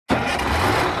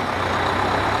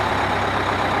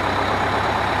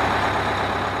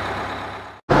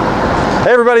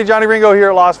Hey everybody, Johnny Ringo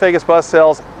here at Las Vegas Bus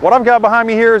Sales. What I've got behind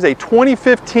me here is a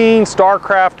 2015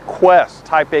 Starcraft Quest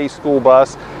Type A school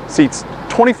bus. Seats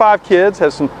 25 kids,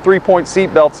 has some 3-point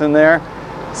seat belts in there.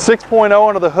 6.0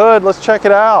 under the hood, let's check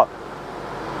it out.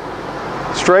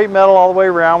 Straight metal all the way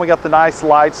around. We got the nice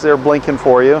lights there blinking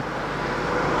for you.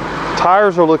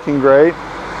 Tires are looking great.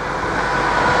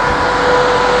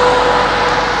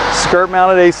 Skirt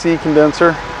mounted AC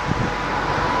condenser.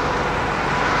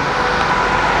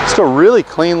 Just a really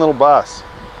clean little bus.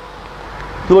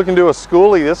 If you're looking to do a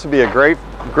schoolie, this would be a great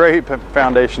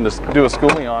foundation to do a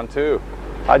schoolie on too.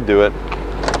 I'd do it.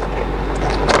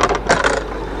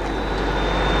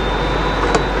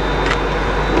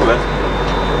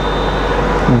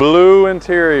 Blue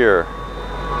interior.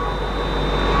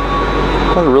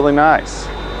 That's really nice.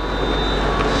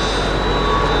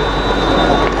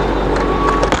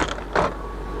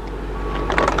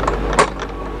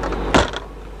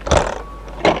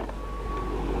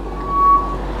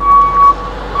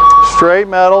 Straight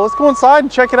metal. Let's go inside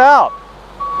and check it out.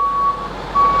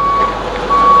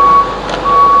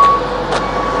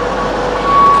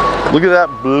 Look at that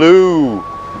blue.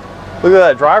 Look at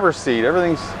that driver's seat.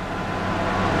 Everything's,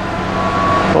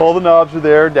 all the knobs are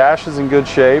there. Dash is in good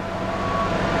shape.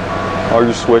 All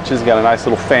your switches. Got a nice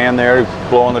little fan there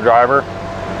blowing the driver.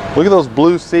 Look at those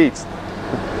blue seats.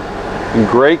 In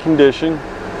great condition.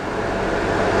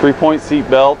 3-point seat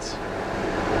belts.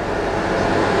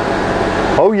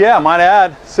 Oh yeah, I might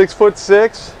add,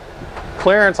 6'6"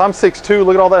 clearance. I'm 6'2".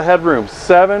 Look at all that headroom.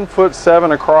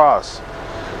 7'7" across.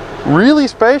 Really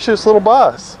spacious little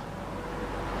bus.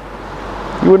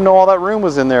 You wouldn't know all that room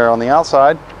was in there on the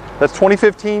outside. That's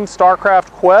 2015 Starcraft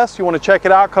Quest. You want to check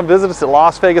it out, come visit us at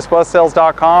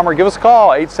LasVegasBusSales.com or give us a call,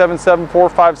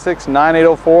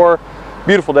 877-456-9804.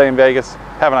 Beautiful day in Vegas.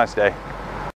 Have a nice day.